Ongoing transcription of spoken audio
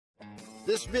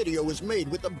This video was made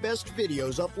with the best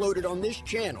videos uploaded on this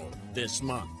channel this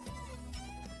month.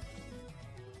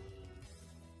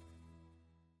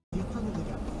 You've probably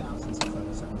got thousands of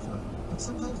photos on your phone, but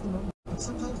sometimes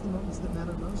the moments that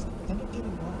matter most end up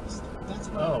getting lost. That's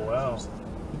why. Oh wow!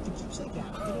 With the Keepsake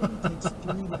app, it only takes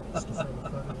 3 minutes to frame a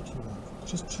photo that you love.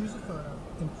 Just choose a photo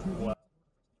and preview. Wow.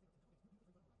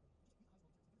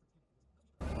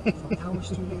 From our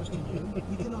studios to you,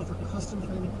 we can offer custom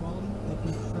framing quality at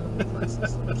incredible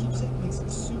prices. Keepsake makes it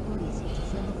super easy to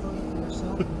frame a photo for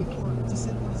yourself or to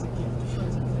send it as a gift to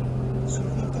friends and family. So if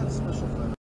you've got a special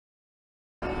photo.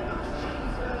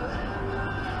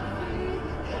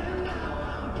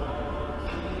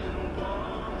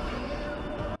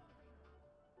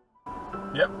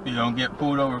 Yep, you don't get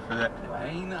pulled over for that.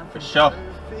 For sure.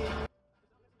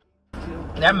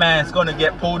 That man's gonna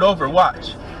get pulled over,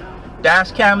 watch.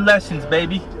 Dash cam lessons,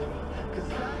 baby.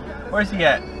 Where's he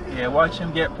at? Yeah, watch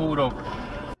him get pulled over.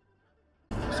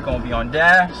 It's gonna be on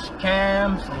dash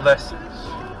cams lessons.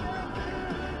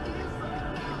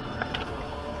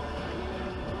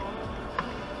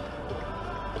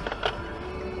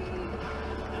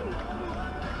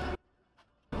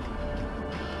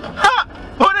 Ha!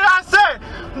 What did I say?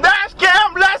 Dash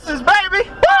cam lessons, baby!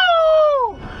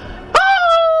 Woo! Woo!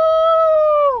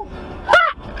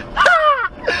 Ha! Ha!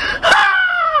 Ha!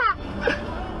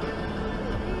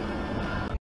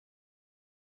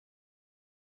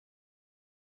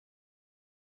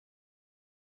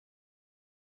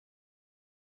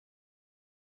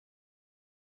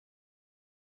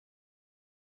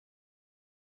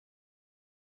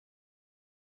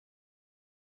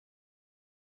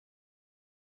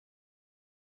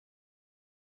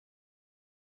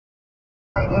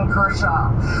 In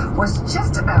Kershaw was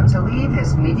just about to leave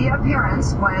his media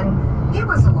appearance when he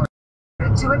was alerted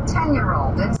to a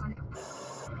 10-year-old inside.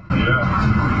 Yeah,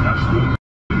 absolutely.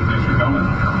 Thanks for coming.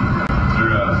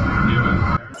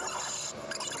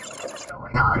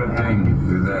 Good thing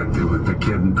that the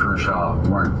kid in Kershaw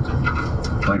weren't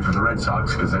playing for the Red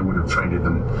Sox, because they would have traded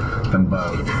them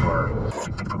both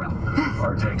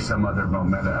or take some other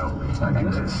memento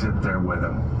and just sit there with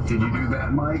them. Did you do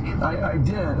that, Mike? I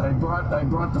did. I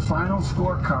brought the final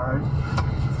scorecard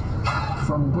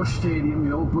from Busch Stadium,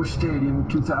 the old Busch Stadium,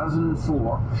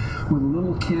 2004, with a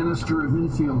little canister of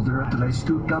infield dirt that I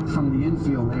scooped up from the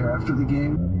infield there after the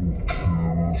game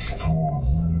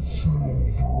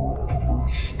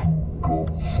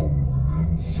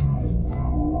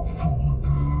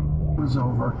was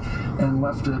over, and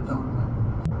left it.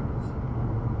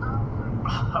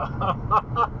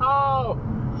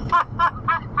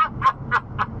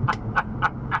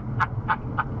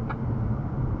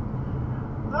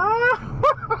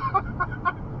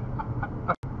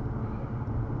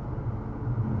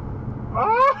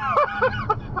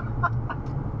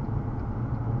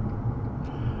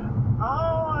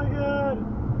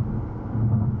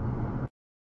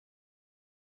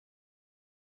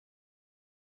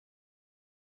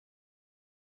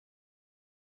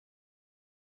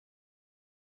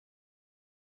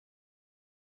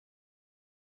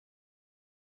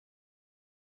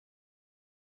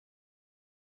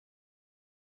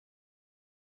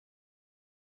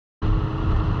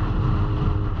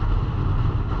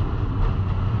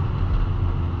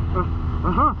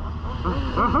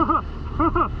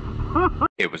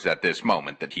 It was at this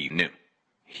moment that he knew.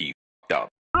 He f***ed up.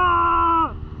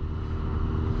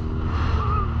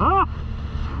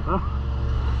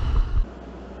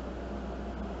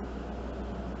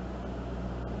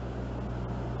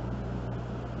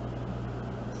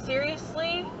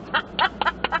 Seriously?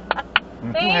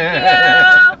 Thank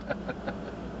you!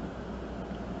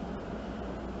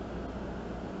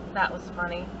 That was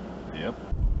funny. Yep.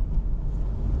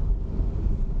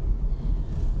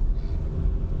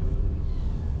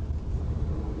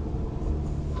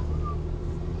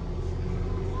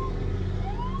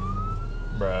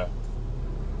 Bruh.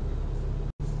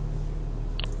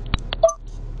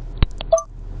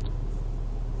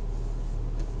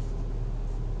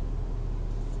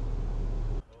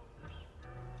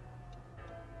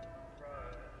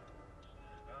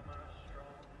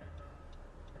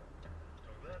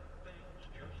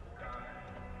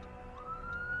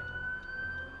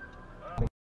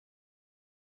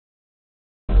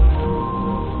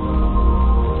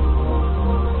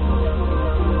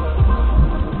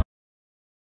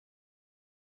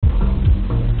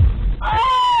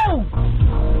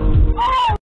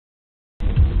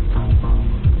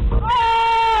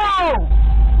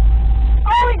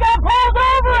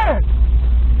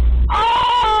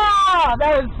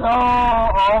 That is so,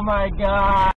 oh my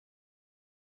God.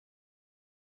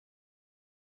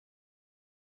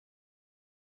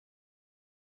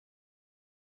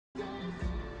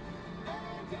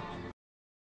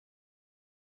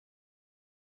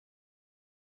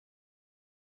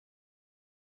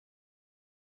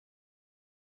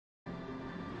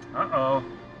 Uh-oh.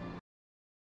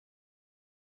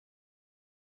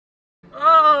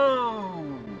 Oh!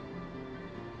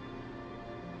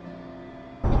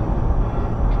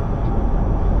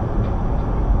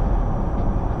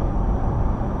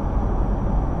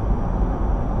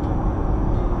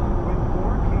 When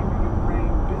war came to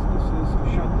Ukraine, businesses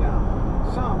shut down.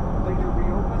 Some later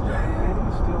reopened, and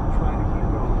many still try to keep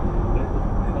going.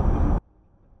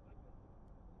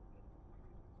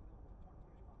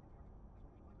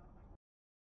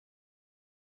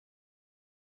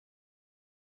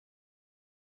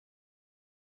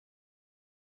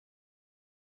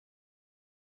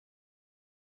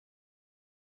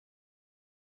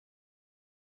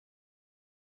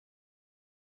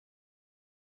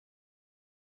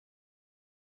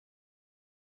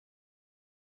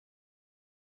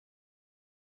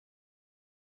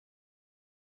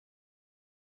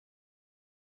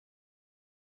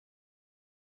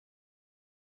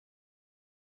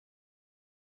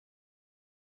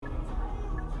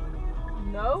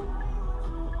 No?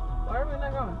 Why are we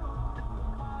not going?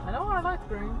 I know our light's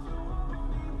green.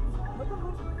 What the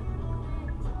hell?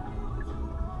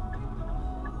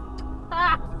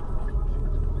 Ah!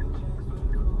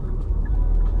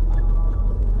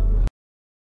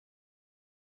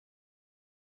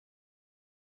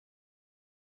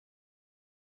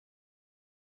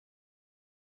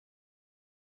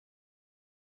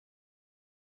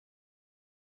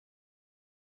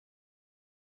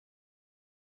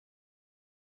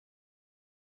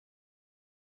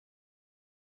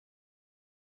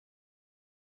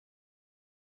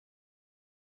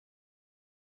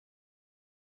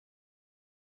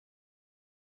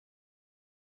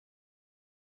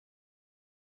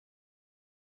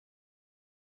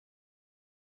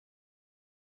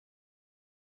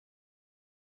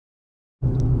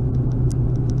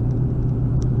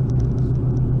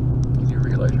 You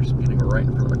realize you're speeding right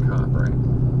in front of a cop, right?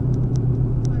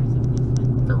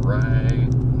 They're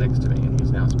right next to me, and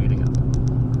he's now speeding up.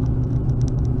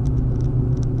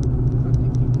 I don't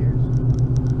think he cares.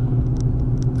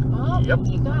 Oh, Yep.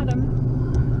 you got him.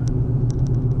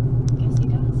 Guess he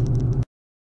does.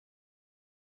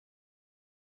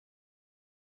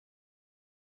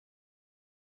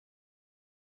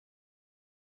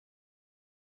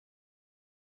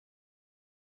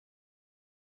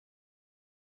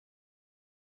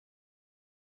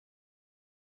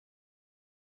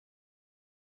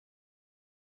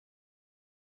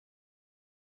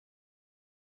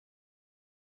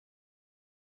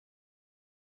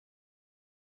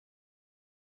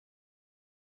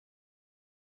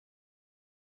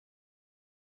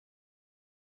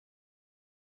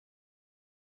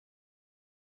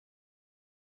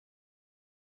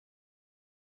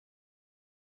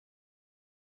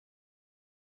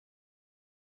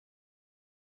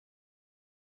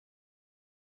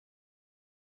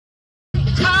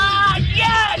 Ah,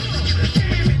 yes!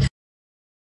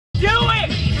 Do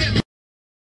it!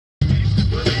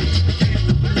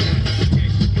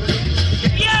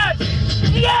 Yes!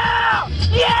 Yeah!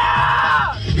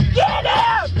 Yeah! Get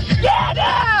him! Get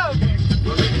him!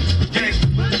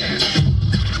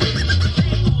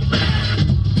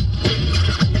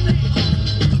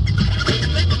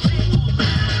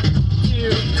 You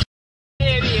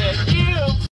idiot! You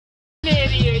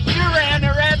idiot! You ran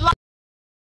a red light!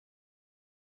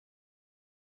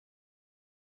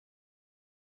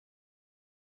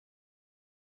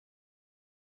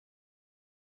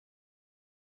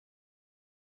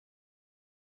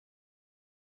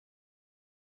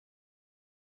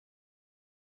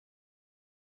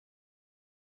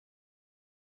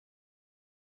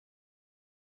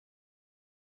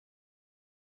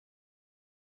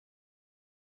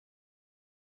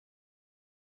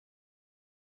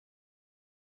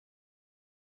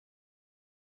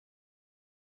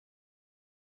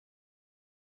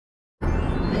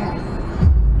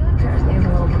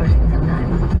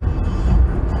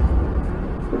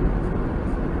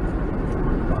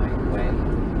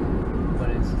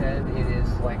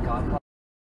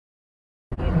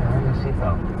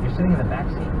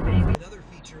 Another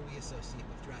feature we associate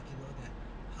with Dracula, that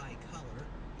high color,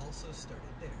 also started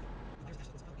there.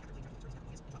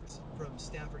 From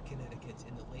Stafford, Connecticut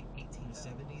in the late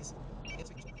 1870s.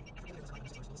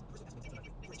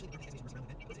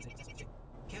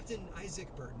 Captain Isaac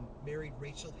Burton married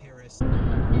Rachel Harris.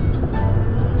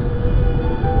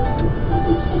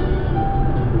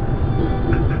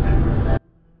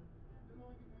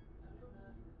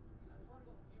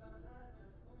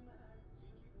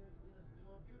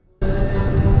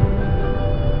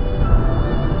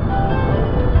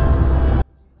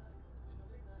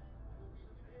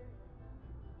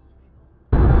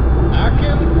 I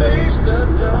can face the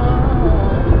dawn.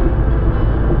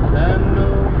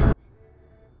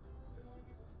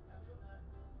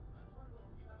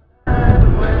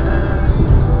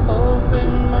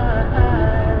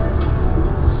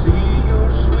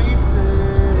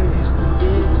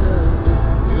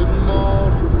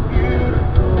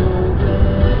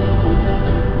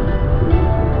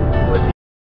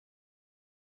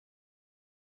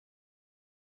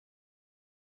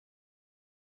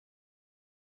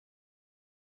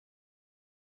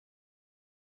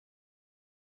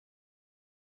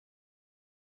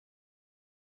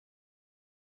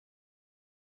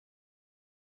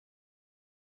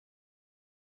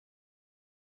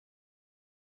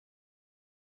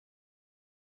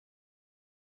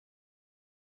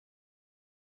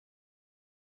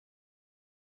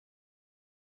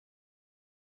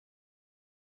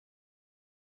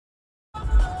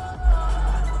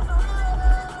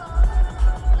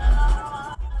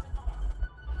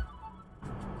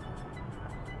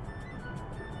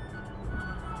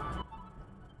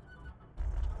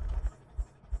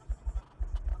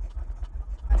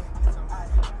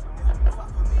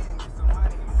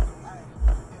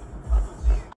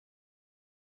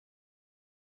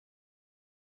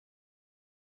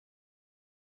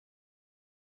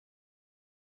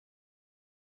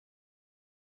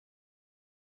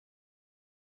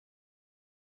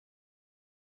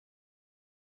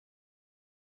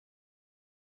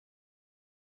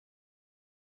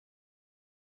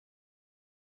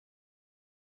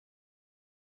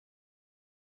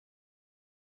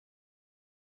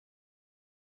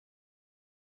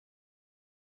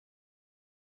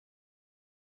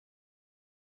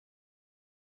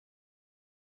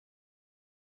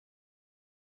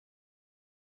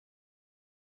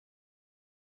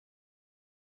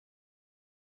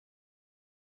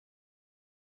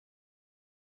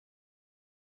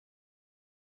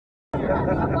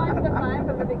 watched the 5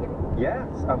 from the beginning? Yes,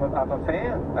 I'm a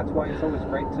fan. That's why it's always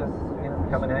great to,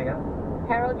 come and hang out.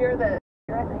 Harold, you're the...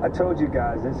 I told you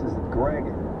guys, this is Greg.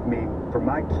 I mean, for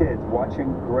my kids,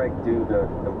 watching Greg do the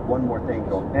one more thing,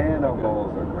 go,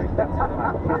 animals are great. That's for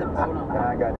my kids.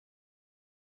 I got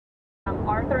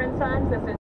Arthur and Sons, this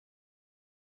is...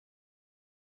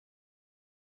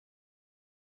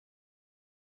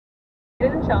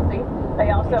 in Chelsea.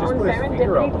 They also own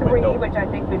Serendipity 3, which I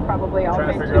think we've probably all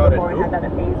been to before and had that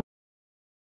amazing.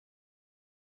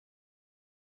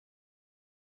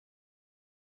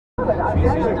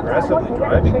 She's aggressively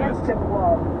driving this.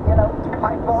 Oh,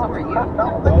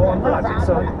 I'm not. It's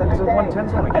a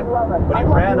 110's one again. But he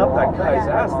ran up that guy's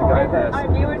ass, the guy that... Our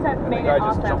viewers have made it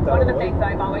awesome. One of the things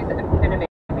I've always been amazed,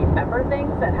 remember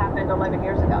things that happened 11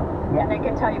 years ago. And they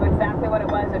can tell you exactly what it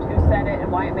was and who said it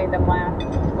and why it made them laugh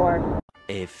or...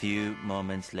 A few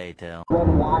moments later.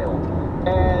 Run wild.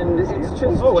 And it's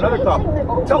just... Oh, another cop.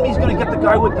 Tell me he's going to get the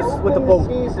guy with the boat.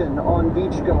 Season on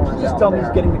beachgoers. Just tell me he's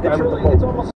getting the guy with the boat. It's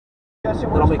almost...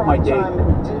 That'll make my day.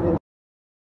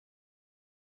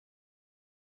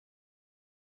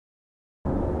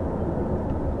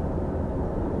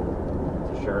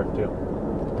 It's a sheriff too.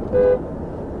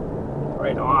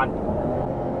 Right on.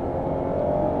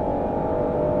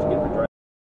 Let's get the drive.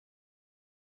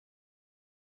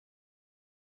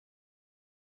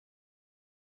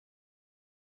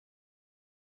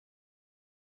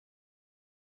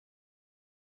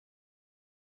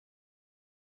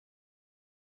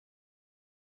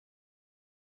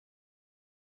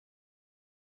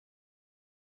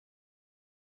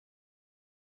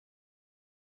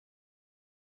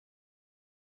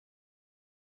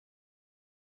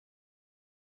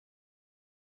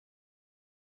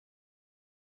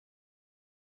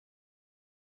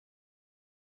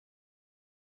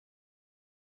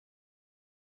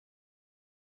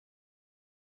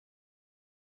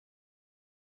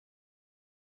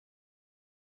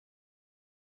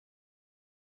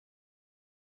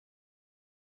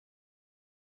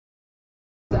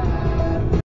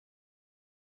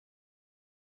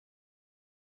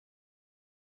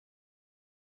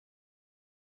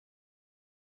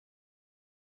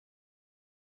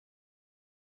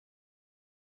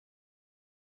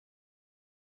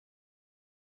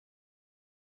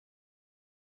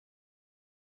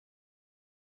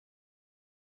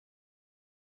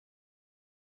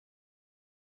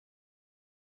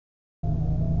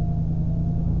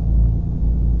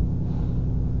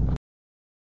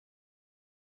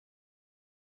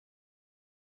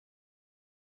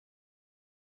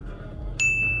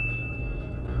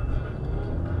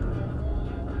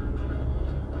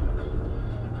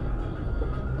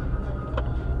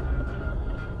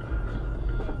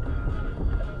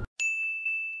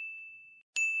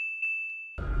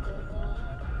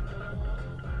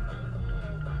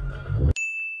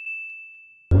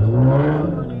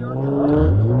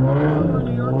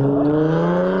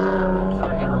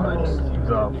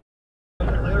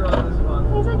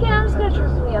 He's like, yeah, I'm just gonna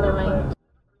trust the other way.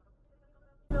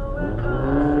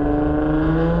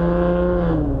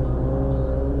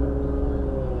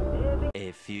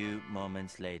 A few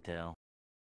moments later.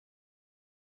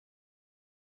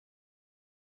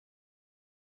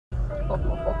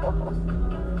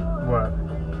 What?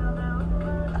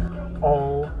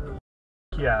 Oh,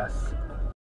 yes.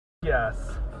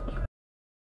 Yes.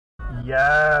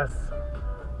 Yes.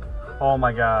 Oh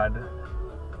my God.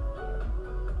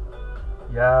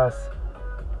 Yes.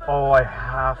 Oh, I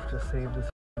have to save this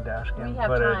dash cam footage. We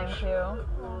have time to.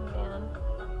 Oh man.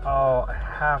 Oh, I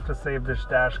have to save this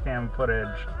dash cam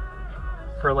footage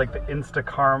for like the instant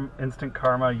karma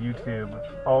YouTube.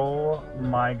 Oh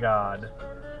my God.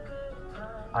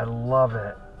 I love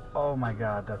it. Oh my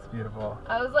God, that's beautiful.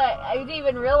 I was like, I didn't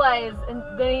even realize, and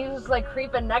then he was just like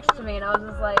creeping next to me, and I was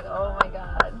just like, oh my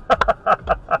God.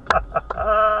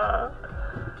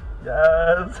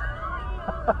 Yes.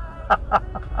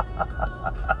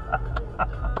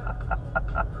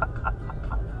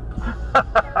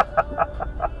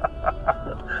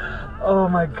 Oh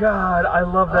my God, I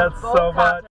love that so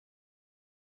much.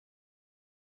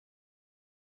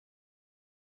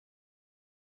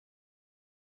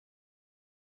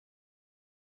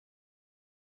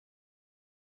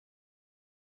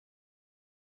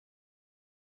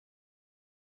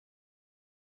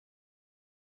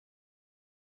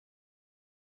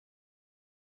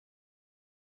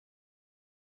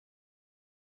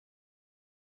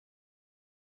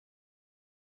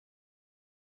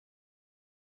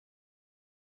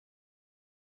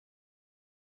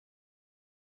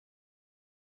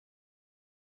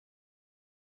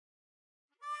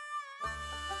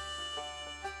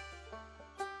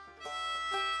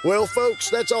 Well, folks,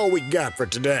 that's all we got for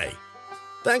today.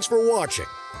 Thanks for watching.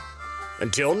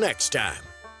 Until next time.